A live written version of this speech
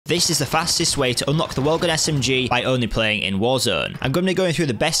This is the fastest way to unlock the Welgun SMG by only playing in Warzone. I'm going to be going through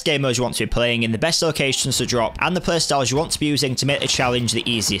the best game modes you want to be playing in, the best locations to drop, and the playstyles you want to be using to make the challenge the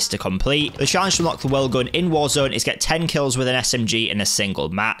easiest to complete. The challenge to unlock the Welgun in Warzone is get 10 kills with an SMG in a single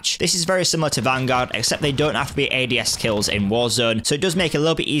match. This is very similar to Vanguard, except they don't have to be ADS kills in Warzone, so it does make it a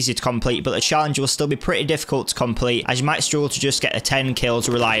little bit easier to complete, but the challenge will still be pretty difficult to complete, as you might struggle to just get the 10 kills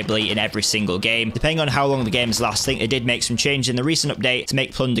reliably in every single game. Depending on how long the games last, I think they did make some changes in the recent update to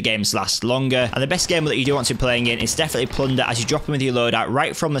make plunder games last longer, and the best game that you do want to be playing in is definitely plunder, as you drop in with your loadout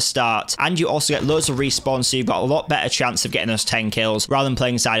right from the start, and you also get loads of respawns, so you've got a lot better chance of getting those 10 kills rather than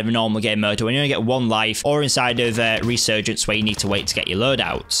playing inside of a normal game mode when you only get one life, or inside of Resurgence where you need to wait to get your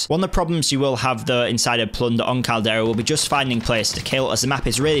loadouts. One of the problems you will have though inside of plunder on Caldera will be just finding places to kill, as the map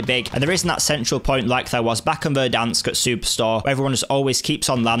is really big and there isn't that central point like there was back on Verdansk at Superstore, where everyone just always keeps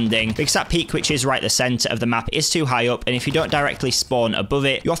on landing, because that peak, which is right the center of the map, is too high up, and if you don't directly spawn above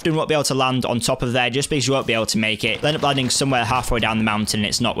it, you often won't be able to land on top of there just because you won't be able to make it. You'll end up landing somewhere halfway down the mountain and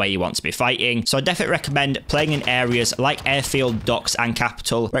it's not where you want to be fighting. So I definitely recommend playing in areas like airfield, docks and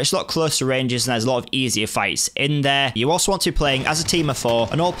capital, where it's a lot closer ranges and there's a lot of easier fights in there. You also want to be playing as a team of 4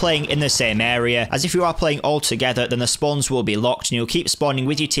 and all playing in the same area, as if you are playing all together then the spawns will be locked and you'll keep spawning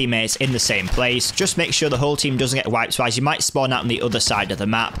with your teammates in the same place. Just make sure the whole team doesn't get wiped, so as you might spawn out on the other side of the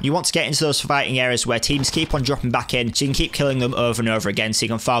map. You want to get into those fighting areas where teams keep on dropping back in, so you can keep killing them over and over again, so you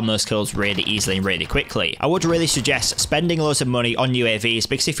can farm those kills really easily and really quickly. I would really suggest spending loads of money on UAVs,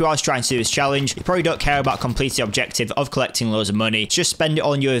 because if you are trying to do this challenge, you probably don't care about completing the objective of collecting loads of money. Just spend it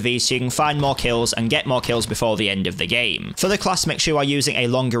on UAVs so you can find more kills and get more kills before the end of the game. For the class, make sure you are using a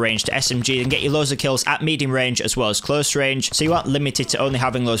longer range to SMG and get you loads of kills at medium range as well as close range, so you aren't limited to only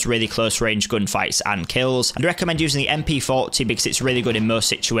having those really close range gunfights and kills. I'd recommend using the MP40 because it's really good in most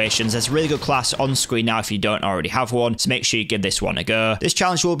situations. There's a really good class on screen now if you don't already have one, so make sure you give this one a go. This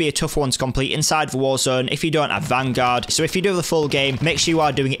challenge will be a tough one to complete inside of Warzone if you don't have Vanguard, so if you do the full game, make sure you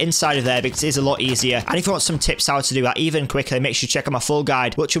are doing it inside of there because it is a lot easier, and if you want some tips how to do that even quicker, make sure you check out my full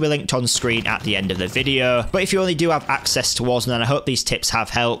guide, which will be linked on screen at the end of the video. But if you only do have access to Warzone, then I hope these tips have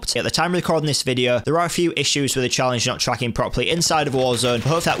helped. At the time of recording this video, there are a few issues with the challenge not tracking properly inside of Warzone, but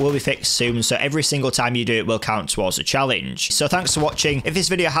hope that will be fixed soon, so every single time you do it will count towards the challenge. So thanks for watching. If this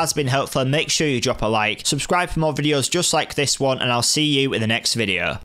video has been helpful, make sure you drop a like, subscribe for more videos just like this one, and I'll see you in the next video.